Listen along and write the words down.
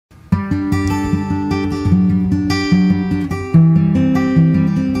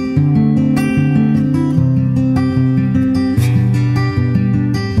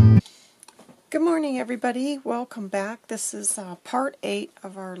everybody, welcome back. This is part 8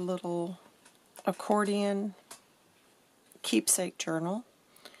 of our little accordion keepsake journal.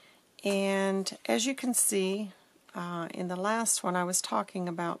 And as you can see, in the last one I was talking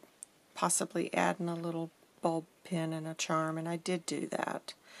about possibly adding a little bulb pin and a charm, and I did do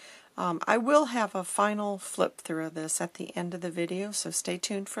that. I will have a final flip through of this at the end of the video, so stay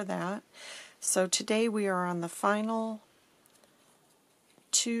tuned for that. So today we are on the final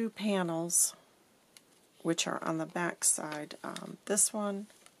 2 panels, which are on the back side, this one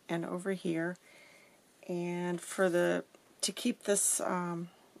and over here. And to keep this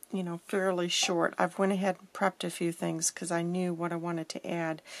fairly short, I've went ahead and prepped a few things because I knew what I wanted to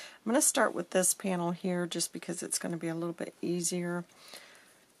add. I'm going to start with this panel here just because it's going to be a little bit easier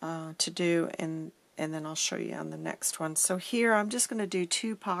to do, and then I'll show you on the next one. So here I'm just going to do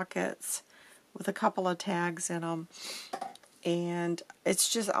 2 pockets with a couple of tags in them. And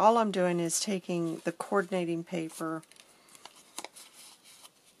it's just, all I'm doing is taking the coordinating paper.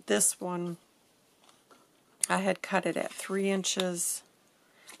 This one, I had cut it at 3 inches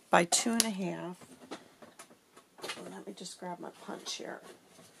by 2.5. Let me just grab my punch here.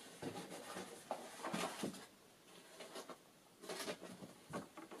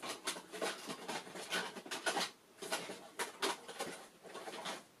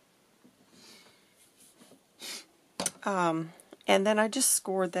 And then I just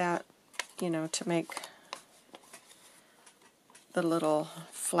scored that, to make the little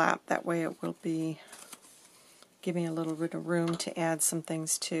flap. That way it will be giving a little bit of room to add some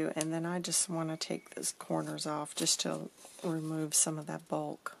things to. And then I just want to take those corners off just to remove some of that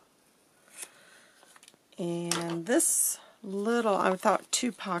bulk. And this little, I thought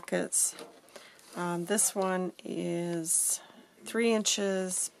 2 pockets. This one is 3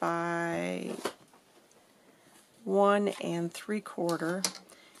 inches by 1 3/4,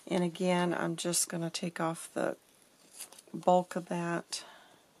 and again I'm just going to take off the bulk of that,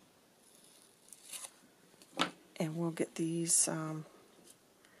 and we'll get these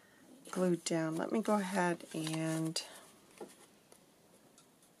glued down. Let me go ahead and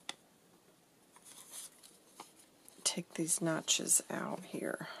take these notches out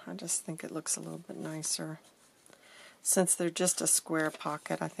here. I just think it looks a little bit nicer. Since they're just a square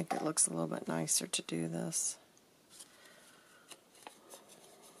pocket, I think it looks a little bit nicer to do this.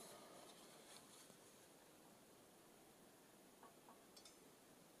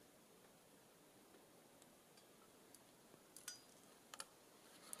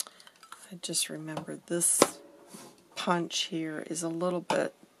 I just remembered this punch here is a little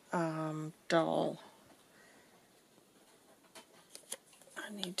bit dull. I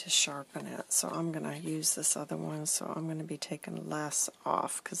need to sharpen it, so I'm going to use this other one, so I'm going to be taking less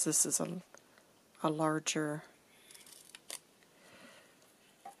off because this is a larger,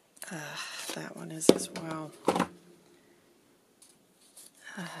 that one is as well.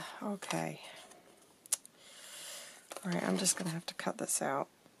 Okay. Alright, I'm just going to have to cut this out.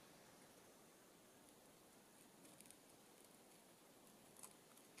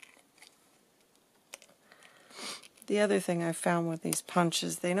 The other thing I found with these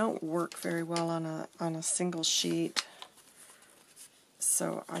punches, they don't work very well on a single sheet.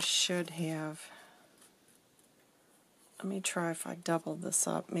 So I should have, let me try if I double this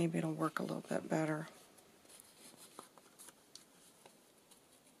up, maybe it'll work a little bit better.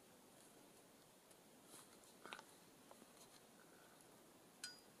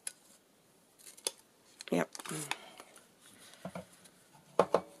 Yep.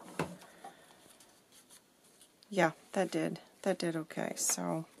 Yeah, that did okay.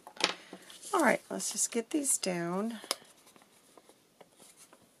 So, alright, let's just get these down.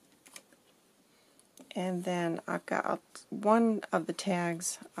 And then I've got one of the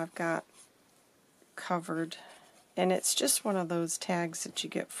tags I've got covered, and it's just one of those tags that you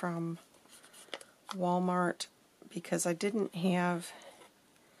get from Walmart because I didn't have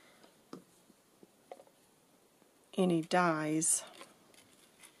any dies.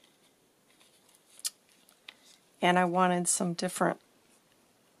 And I wanted some different,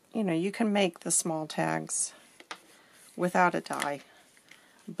 you can make the small tags without a die,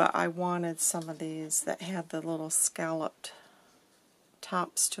 but I wanted some of these that had the little scalloped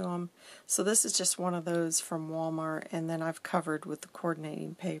tops to them. So this is just one of those from Walmart, and then I've covered with the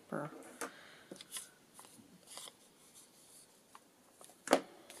coordinating paper.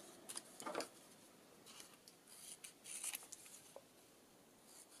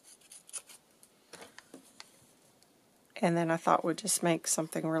 And then I thought we'd just make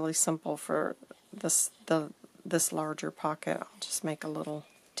something really simple for this larger pocket. I'll just make a little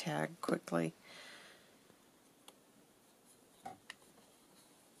tag quickly.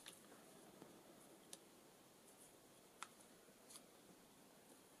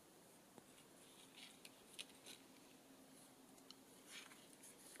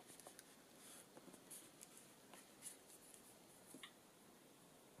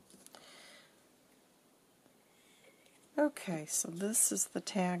 Okay, so this is the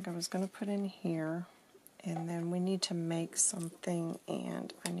tag I was going to put in here, and then we need to make something,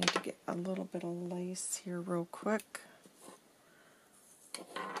 and I need to get a little bit of lace here real quick.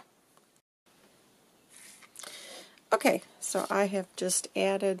 Okay, so I have just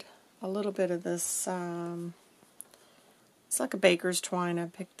added a little bit of this, it's like a baker's twine. I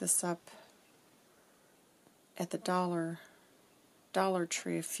picked this up at the Dollar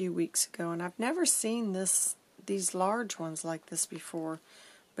Tree a few weeks ago, and I've never seen these large ones like this before,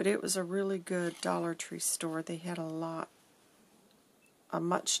 but it was a really good Dollar Tree store. They had a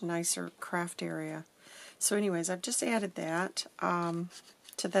much nicer craft area. So anyways, I've just added that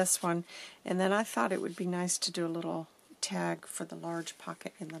to this one, and then I thought it would be nice to do a little tag for the large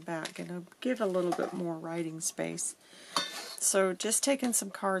pocket in the back, and it'll give a little bit more writing space. So just taking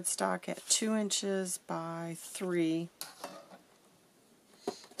some cardstock at 2 inches by 3.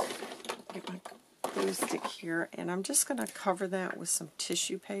 Get my glue stick here, and I'm just going to cover that with some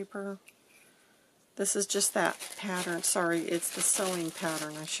tissue paper. This is just that pattern. Sorry, it's the sewing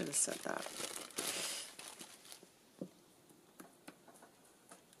pattern. I should have said that.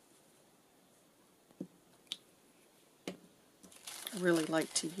 I really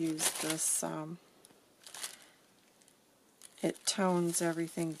like to use this. It tones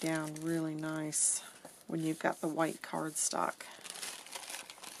everything down really nice when you've got the white cardstock.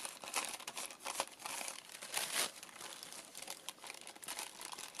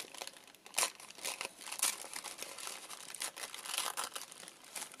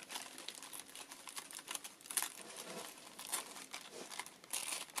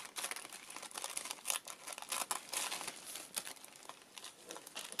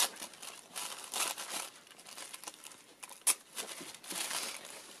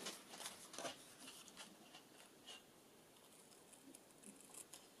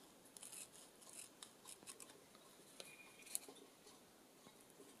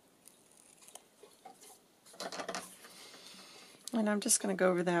 And I'm just going to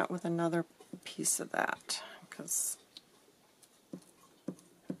go over that with another piece of that, because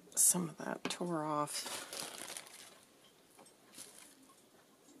some of that tore off.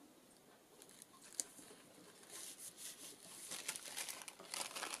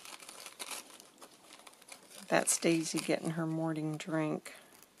 That's Daisy getting her morning drink.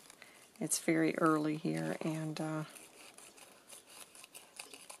 It's very early here, and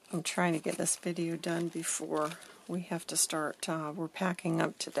I'm trying to get this video done before we have to start. We're packing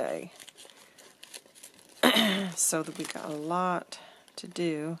up today, so that we got a lot to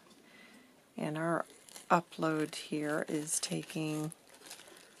do, and our upload here is taking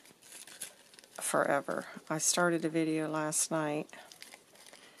forever. I started a video last night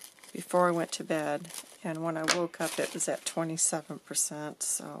before I went to bed, and when I woke up it was at 27%,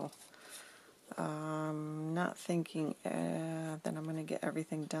 so I'm not thinking that I'm going to get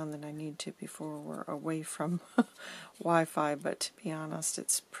everything done that I need to before we're away from Wi-Fi, but to be honest,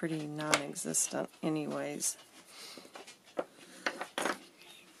 it's pretty non-existent anyways.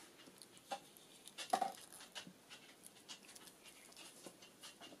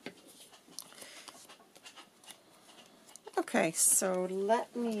 Okay, so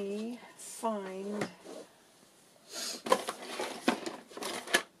let me find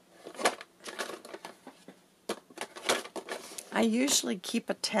I usually keep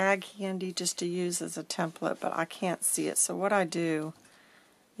a tag handy just to use as a template, but I can't see it. So what I do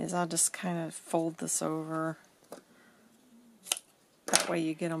is I'll just kind of fold this over. That way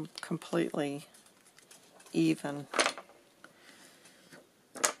you get them completely even.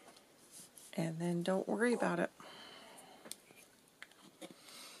 And then don't worry about it.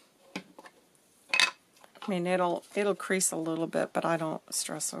 I mean, it'll crease a little bit, but I don't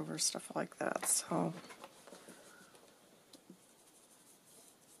stress over stuff like that. So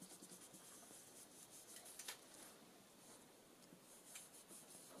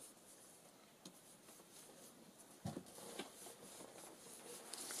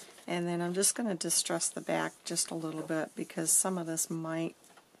and then I'm just going to distress the back just a little bit, because some of this might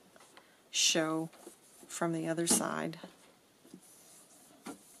show from the other side.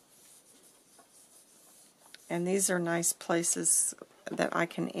 And these are nice places that I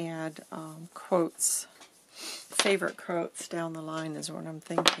can add quotes, favorite quotes down the line is what I'm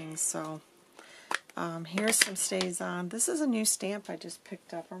thinking. So here's some Stays On. This is a new stamp I just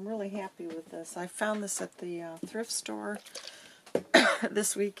picked up. I'm really happy with this. I found this at the thrift store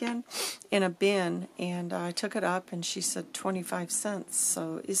this weekend in a bin, and I took it up and she said 25 cents.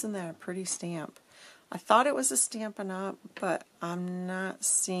 So isn't that a pretty stamp? I thought it was a Stampin' Up, but I'm not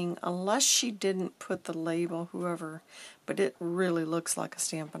seeing, unless she didn't put the label, whoever, but it really looks like a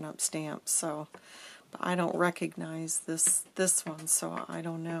Stampin' Up stamp. So, But I don't recognize this one, so I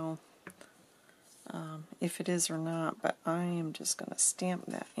don't know if it is or not, but I am just going to stamp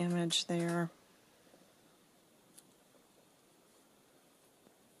that image there.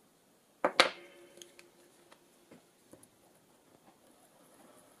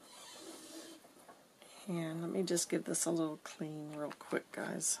 And let me just give this a little clean real quick,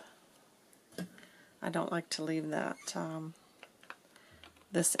 guys. I don't like to leave that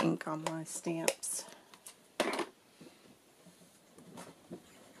this ink on my stamps.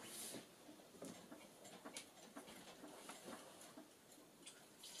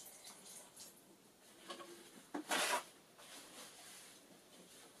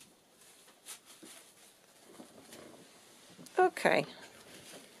 Okay.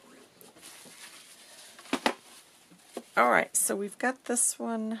 Alright, so we've got this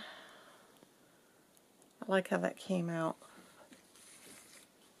one. I like how that came out.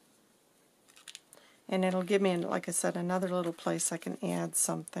 And it'll give me, like I said, another little place I can add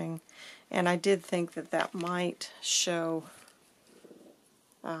something. And I did think that that might show,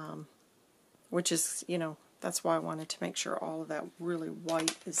 which is, you know, that's why I wanted to make sure all of that really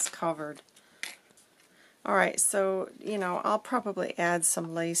white is covered. Alright, so, you know, I'll probably add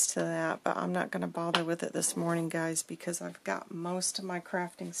some lace to that, but I'm not going to bother with it this morning, guys, because I've got most of my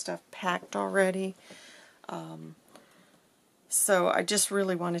crafting stuff packed already. So I just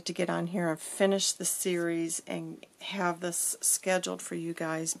really wanted to get on here and finish the series and have this scheduled for you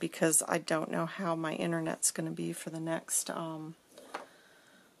guys, because I don't know how my internet's going to be for the next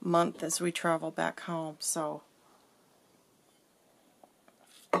month as we travel back home. So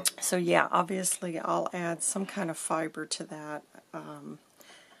yeah, obviously I'll add some kind of fiber to that.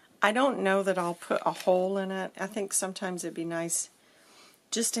 I don't know that I'll put a hole in it. I think sometimes it'd be nice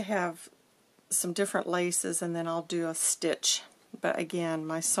just to have some different laces, and then I'll do a stitch. But again,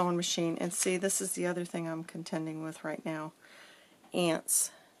 my sewing machine, and see, this is the other thing I'm contending with right now.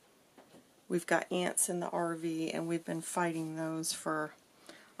 Ants. We've got ants in the RV, and we've been fighting those for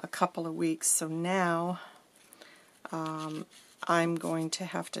a couple of weeks. So now I'm going to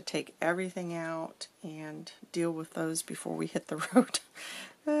have to take everything out and deal with those before we hit the road.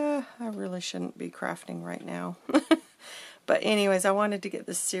 I really shouldn't be crafting right now. But anyways, I wanted to get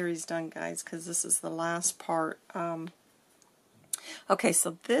this series done, guys, because this is the last part. Okay,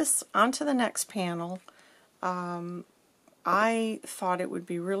 so this, on to the next panel. I thought it would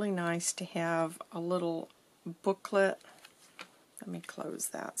be really nice to have a little booklet. Let me close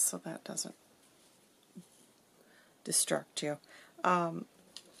that so that doesn't distract you.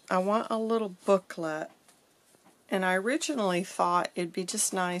 I want a little booklet, and I originally thought it'd be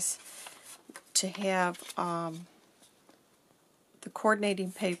just nice to have the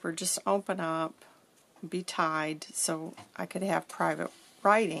coordinating paper just open up, be tied, so I could have private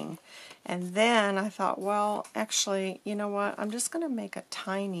writing. And then I thought, well, actually, you know what, I'm just going to make a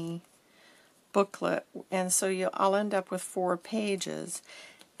tiny booklet, and so I'll end up with 4 pages.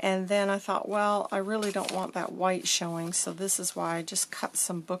 And then I thought, well, I really don't want that white showing, so this is why I just cut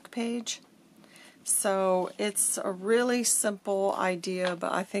some book page. So it's a really simple idea,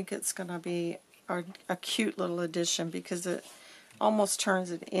 but I think it's going to be a cute little addition, because it almost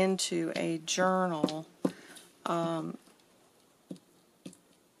turns it into a journal.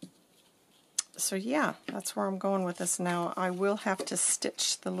 So yeah, that's where I'm going with this now. I will have to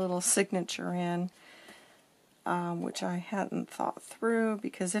stitch the little signature in, which I hadn't thought through,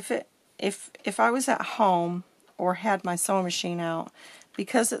 because if I was at home or had my sewing machine out,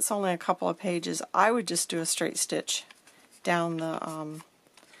 because it's only a couple of pages, I would just do a straight stitch down the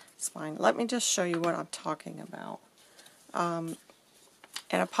spine. Let me just show you what I'm talking about.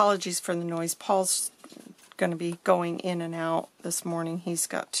 And apologies for the noise. Paul's going to be going in and out this morning. He's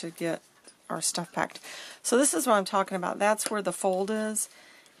got to get our stuff packed. So this is what I'm talking about. That's where the fold is.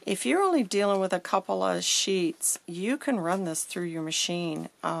 If you're only dealing with a couple of sheets, you can run this through your machine,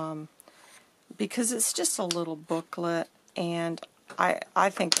 because it's just a little booklet, and I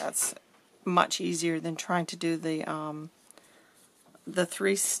think that's much easier than trying to do the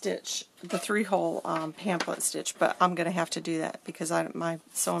 3-hole pamphlet stitch. But I'm going to have to do that because my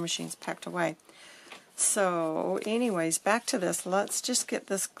sewing machine's packed away. So anyways, back to this. Let's just get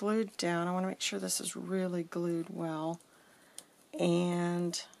this glued down. I want to make sure this is really glued well.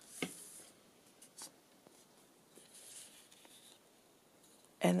 And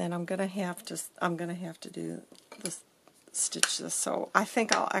then I'm gonna have to do this, stitch this. So I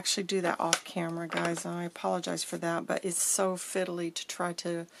think I'll actually do that off camera, guys. I apologize for that, but it's so fiddly to try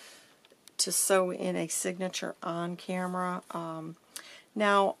to sew in a signature on camera.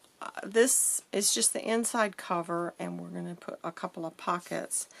 Now this is just the inside cover, and we're going to put a couple of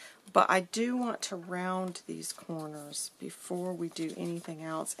pockets. But I do want to round these corners before we do anything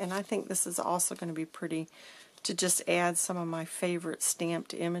else. And I think this is also going to be pretty to just add some of my favorite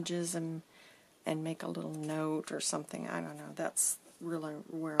stamped images and make a little note or something. I don't know. That's really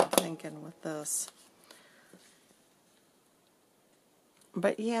where I'm thinking with this.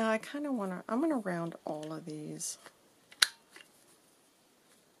 But yeah, I kind of want to, I'm going to round all of these.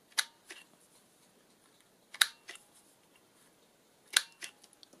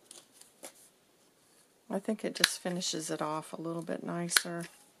 I think it just finishes it off a little bit nicer.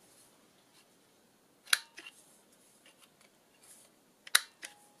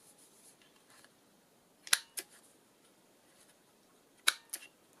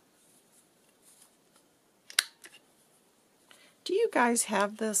 Do you guys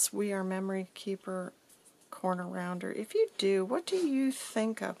have this We Are Memory Keeper corner rounder? If you do, what do you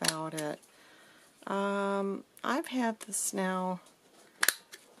think about it? I've had this now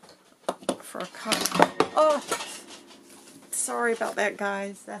for a couple. Oh, sorry about that,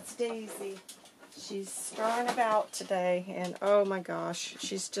 guys. That's Daisy. She's throwing about today, and oh my gosh,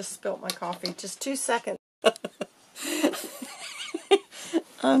 she's just spilt my coffee. Just 2 seconds.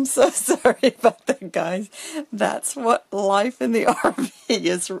 I'm so sorry about that, guys. That's what life in the RV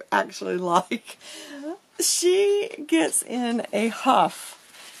is actually like. She gets in a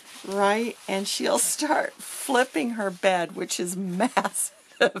huff, right? And she'll start flipping her bed, which is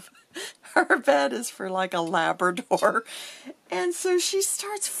massive. Her bed is for like a Labrador. And so she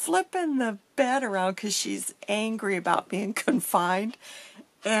starts flipping the bed around because she's angry about being confined.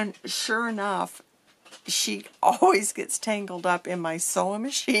 And sure enough, she always gets tangled up in my sewing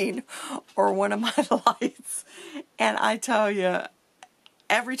machine or one of my lights. And I tell you,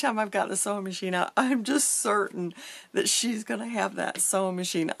 every time I've got the sewing machine out, I'm just certain that she's going to have that sewing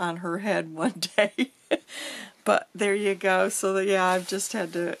machine on her head one day. But there you go. So that, yeah, I've just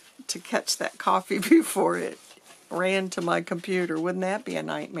had to catch that coffee before it ran to my computer. Wouldn't that be a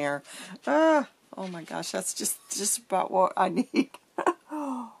nightmare? Oh my gosh, that's just about what I need.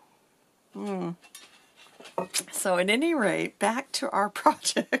 So at any rate, back to our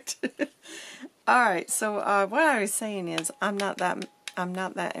project. All right, so what I was saying is I'm not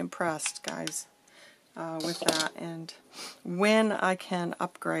that impressed, guys, with that. And when I can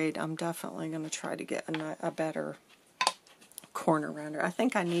upgrade, I'm definitely going to try to get a better corner rounder. I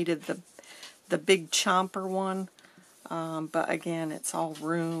think I needed the big chomper one, but again, it's all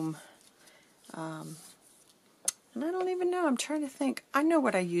room. And I don't even know. I'm trying to think. I know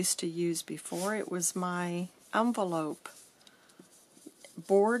what I used to use before. It was my envelope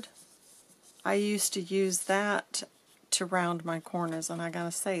board. I used to use that to round my corners, and I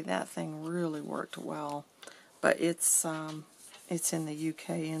gotta say that thing really worked well. But it's in the UK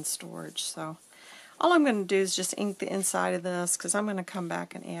in storage, so all I'm going to do is just ink the inside of this because I'm going to come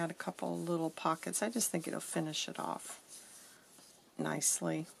back and add a couple little pockets. I just think it'll finish it off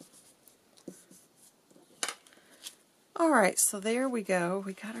nicely. Alright, so there we go.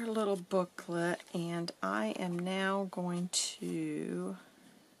 We got our little booklet, and I am now going to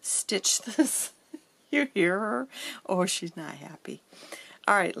stitch this. You hear her? Oh, she's not happy.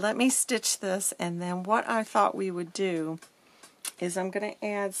 Alright, let me stitch this, and then what I thought we would do is I'm going to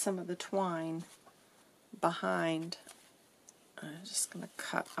add some of the twine behind. I'm just going to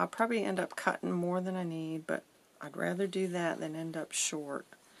cut. I'll probably end up cutting more than I need, but I'd rather do that than end up short.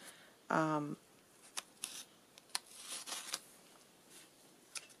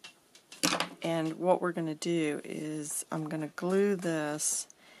 And what we're going to do is I'm going to glue this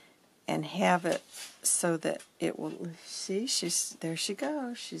and have it so that it will, see, there she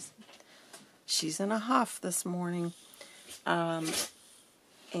goes. She's in a huff this morning.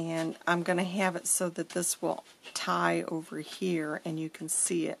 And I'm going to have it so that this will tie over here and you can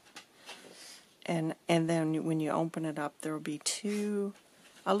see it. And then when you open it up, there will be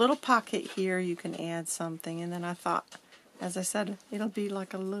a little pocket here. You can add something. And then I thought, as I said, it'll be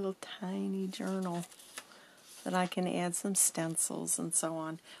like a little tiny journal that I can add some stencils and so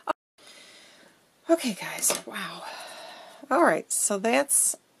on. Okay, guys, wow. Alright, so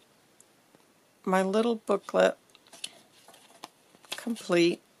that's my little booklet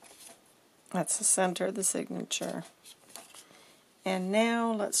complete. That's the center of the signature. And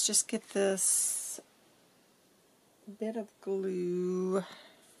now let's just get this bit of glue.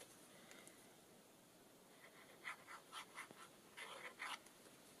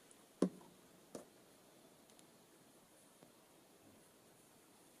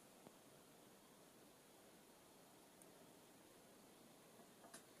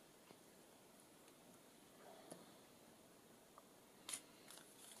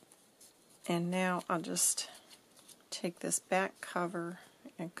 And now I'll just take this back cover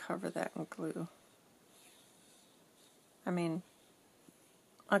and cover that in glue. I mean,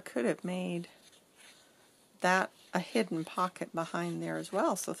 I could have made that a hidden pocket behind there as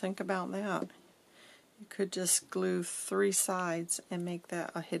well, so think about that. You could just glue 3 sides and make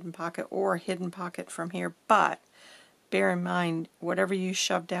that a hidden pocket, or a hidden pocket from here, but bear in mind, whatever you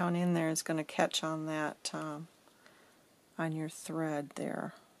shove down in there is going to catch on that, on your thread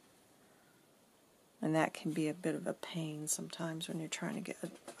there. And that can be a bit of a pain sometimes when you're trying to get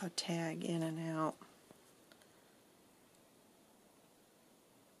a tag in and out.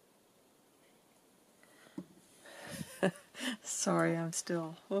 Sorry, I'm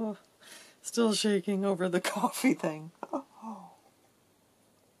still shaking over the coffee thing. Oh.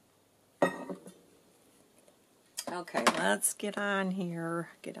 Okay, let's get on here.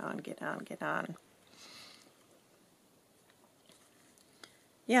 Get on.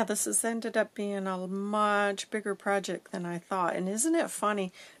 Yeah, this has ended up being a much bigger project than I thought. And isn't it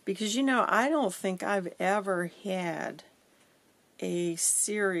funny? Because, you know, I don't think I've ever had a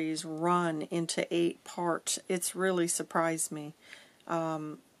series run into 8 parts. It's really surprised me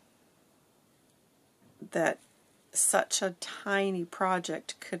that such a tiny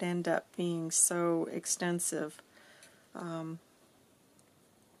project could end up being so extensive.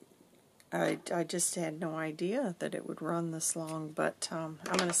 I just had no idea that it would run this long, but I'm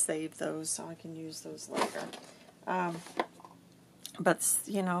going to save those so I can use those later. But,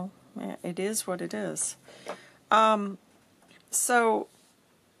 you know, it is what it is. So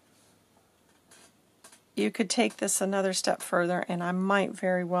you could take this another step further, and I might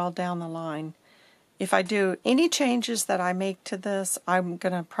very well down the line, if I do any changes that I make to this, I'm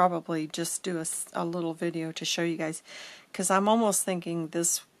going to probably just do a little video to show you guys, because I'm almost thinking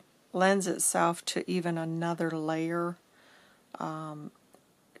this lends itself to even another layer,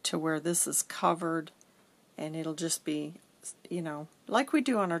 to where this is covered, and it'll just be, you know, like we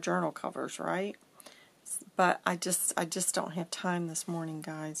do on our journal covers, right? But I just don't have time this morning,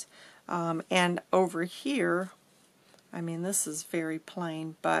 guys. And over here, I mean, this is very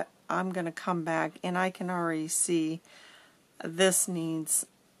plain, but I'm going to come back, and I can already see this needs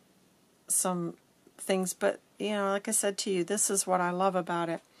some things, but, you know, like I said to you, this is what I love about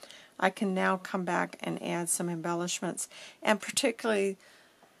it. I can now come back and add some embellishments, and particularly,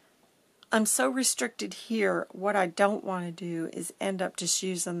 I'm so restricted here, what I don't want to do is end up just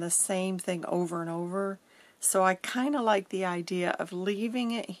using the same thing over and over. So I kind of like the idea of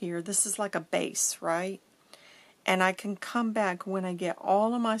leaving it here. This is like a base, right? And I can come back when I get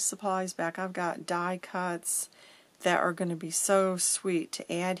all of my supplies back. I've got die cuts that are going to be so sweet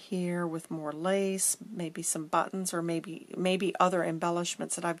to add here with more lace, maybe some buttons, or maybe other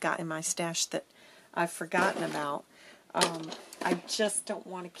embellishments that I've got in my stash that I've forgotten about. I just don't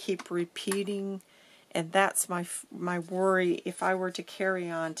want to keep repeating, and that's my worry if I were to carry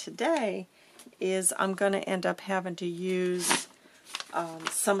on today, is I'm going to end up having to use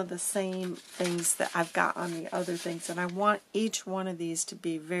some of the same things that I've got on the other things, and I want each one of these to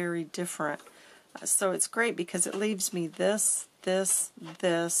be very different. So it's great because it leaves me this.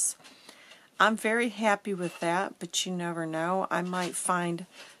 I'm very happy with that, but you never know. I might find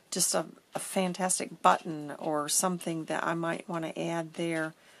just a fantastic button or something that I might want to add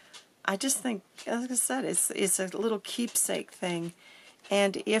there. I just think, as I said, it's a little keepsake thing.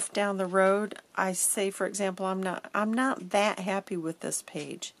 And if down the road I say, for example, I'm not that happy with this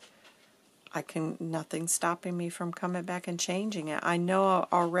page, nothing's stopping me from coming back and changing it. I know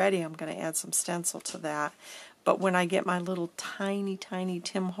already I'm going to add some stencil to that, but when I get my little tiny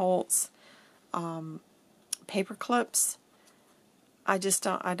Tim Holtz paper clips, I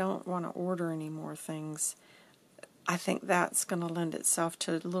don't want to order any more things. I think that's going to lend itself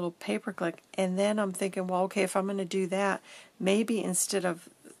to a little paper clip, and then I'm thinking, well, okay, if I'm going to do that, maybe instead of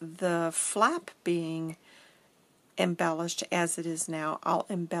the flap being embellished as it is now, I'll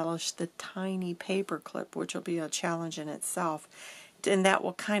embellish the tiny paper clip, which will be a challenge in itself, and that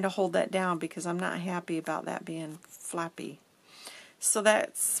will kind of hold that down because I'm not happy about that being flappy. So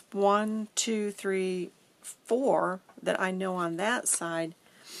that's 1, 2, 3, 4 that I know on that side.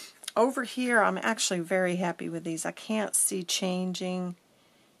 Over here, I'm actually very happy with these. I can't see changing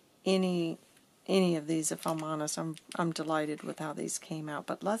any of these, if I'm honest. I'm delighted with how these came out.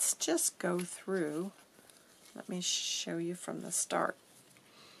 But let's just go through. Let me show you from the start.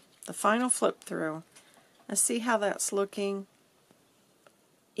 The final flip through. Let's see how that's looking.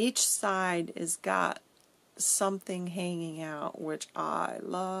 Each side has got something hanging out, which I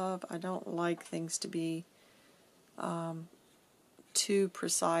love. I don't like things to be too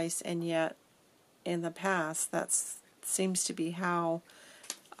precise, and yet in the past that seems to be how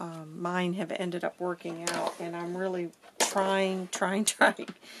mine have ended up working out, and I'm really trying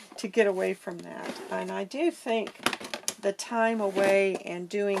to get away from that. And I do think the time away and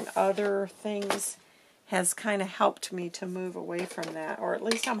doing other things has kind of helped me to move away from that, or at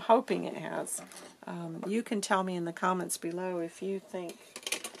least I'm hoping it has. You can tell me in the comments below if you think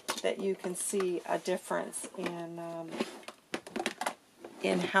that you can see a difference in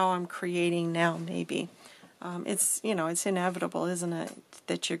how I'm creating now. Maybe it's it's inevitable, isn't it,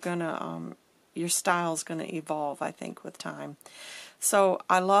 that you're gonna your style's gonna evolve, I think, with time. So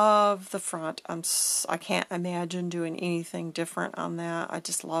I love the front. I can't imagine doing anything different on that. I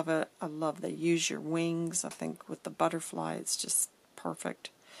just love it. I love the use your wings. I think with the butterfly, it's just perfect.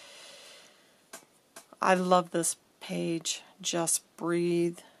 I love this page, Just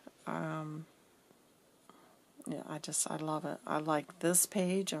Breathe. Yeah, I love it. I like this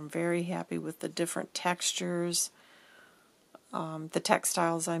page. I'm very happy with the different textures, the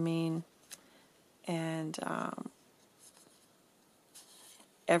textiles, I mean, and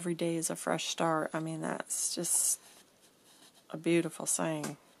every day is a fresh start. I mean, that's just a beautiful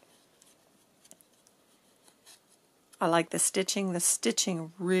saying. I like the stitching. The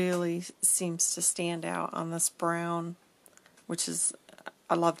stitching really seems to stand out on this brown, which is,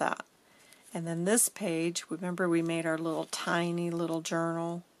 I love that. And then this page, remember we made our little tiny little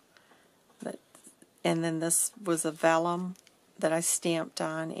journal, and then this was a vellum that I stamped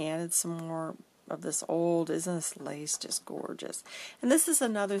on, added some more of this old, isn't this lace just gorgeous? And this is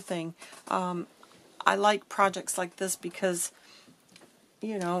another thing, I like projects like this because,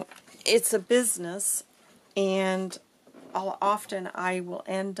 it's a business, and often I will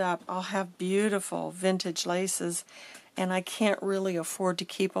end up, I'll have beautiful vintage laces, and I can't really afford to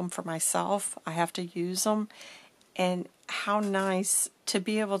keep them for myself. I have to use them. And how nice to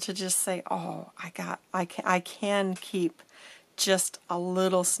be able to just say, oh, I can keep just a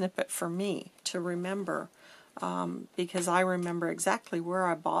little snippet for me to remember, because I remember exactly where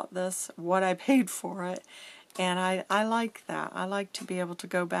I bought this, what I paid for it, and I like that. I like to be able to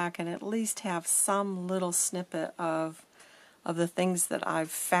go back and at least have some little snippet of the things that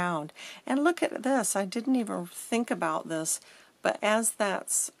I've found. And look at this. I didn't even think about this, but as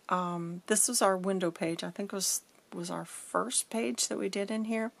that's, this was our window page. I think it was our first page that we did in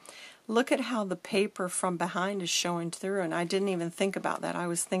here. Look at how the paper from behind is showing through, and I didn't even think about that. I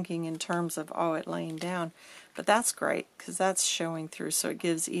was thinking in terms of, oh, it laying down. But that's great, because that's showing through, so it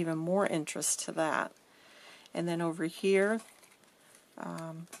gives even more interest to that. And then over here,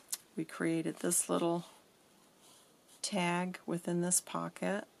 we created this little tag within this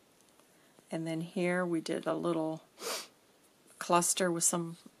pocket, and then here we did a little cluster with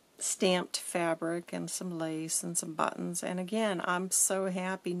some stamped fabric and some lace and some buttons. And again, I'm so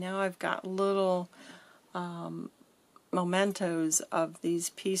happy now. I've got little mementos of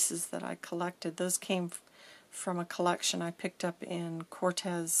these pieces that I collected. Those came from a collection I picked up in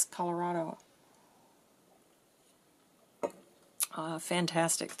Cortez, Colorado.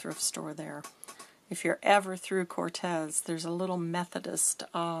 Fantastic thrift store there. If you're ever through Cortez, there's a little Methodist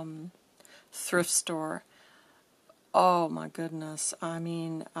thrift store. Oh my goodness. I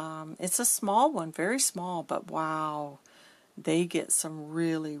mean, it's a small one, very small, but wow, they get some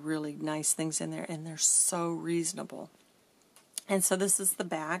really, really nice things in there, and they're so reasonable. And so this is the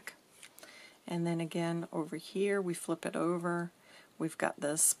back. And then again, over here, we flip it over. We've got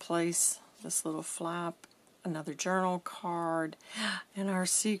this place, this little flap, another journal card, and our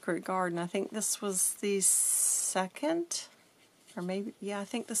secret garden. I think this was the second, or maybe, yeah, I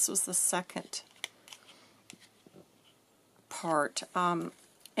think this was the second part. And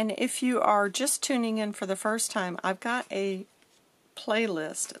if you are just tuning in for the first time, I've got a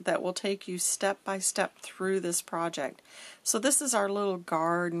playlist that will take you step by step through this project. So this is our little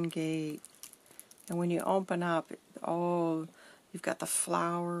garden gate, and when you open up, oh, you've got the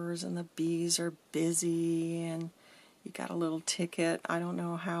flowers and the bees are busy, and you got a little ticket. I don't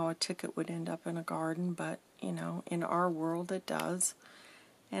know how a ticket would end up in a garden, but in our world it does.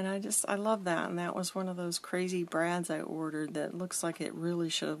 And I love that. And that was one of those crazy brads I ordered that looks like it really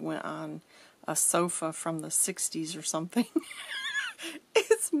should have went on a sofa from the 60s or something.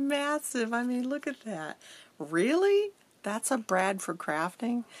 It's massive. I mean, look at that. Really? That's a brad for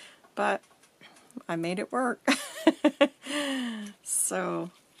crafting? But I made it work.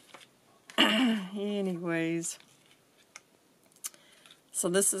 So, anyways. So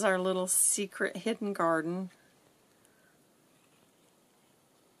this is our little secret hidden garden.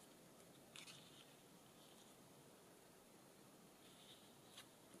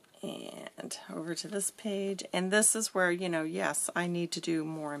 And over to this page. And this is where, yes, I need to do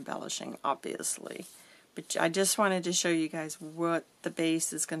more embellishing, obviously. But I just wanted to show you guys what the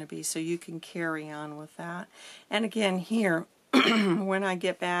base is going to be so you can carry on with that. And again, here, when I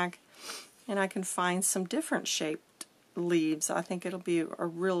get back and I can find some different shaped leaves, I think it'll be a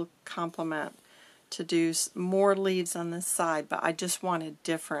real compliment to do more leaves on this side, but I just wanted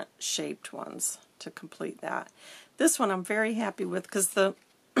different shaped ones to complete that. This one I'm very happy with because the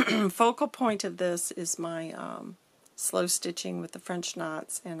focal point of this is my slow stitching with the French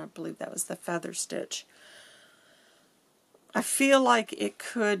knots, and I believe that was the feather stitch. I feel like it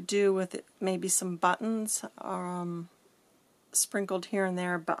could do with it, maybe some buttons sprinkled here and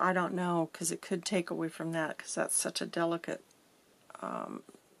there, but I don't know because it could take away from that because that's such a delicate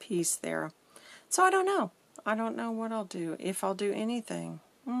piece there. So I don't know. I don't know what I'll do, if I'll do anything.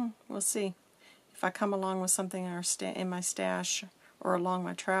 We'll see. If I come along with something in my stash or along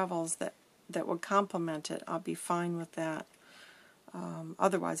my travels that would complement it, I'll be fine with that.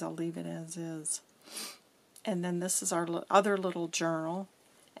 Otherwise, I'll leave it as is. And then this is our other little journal,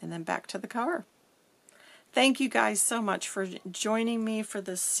 and then back to the cover. Thank you guys so much for joining me for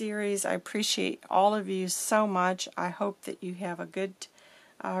this series. I appreciate all of you so much. I hope that you have a good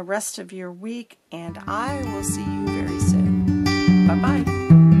rest of your week, and I will see you very soon. Bye-bye.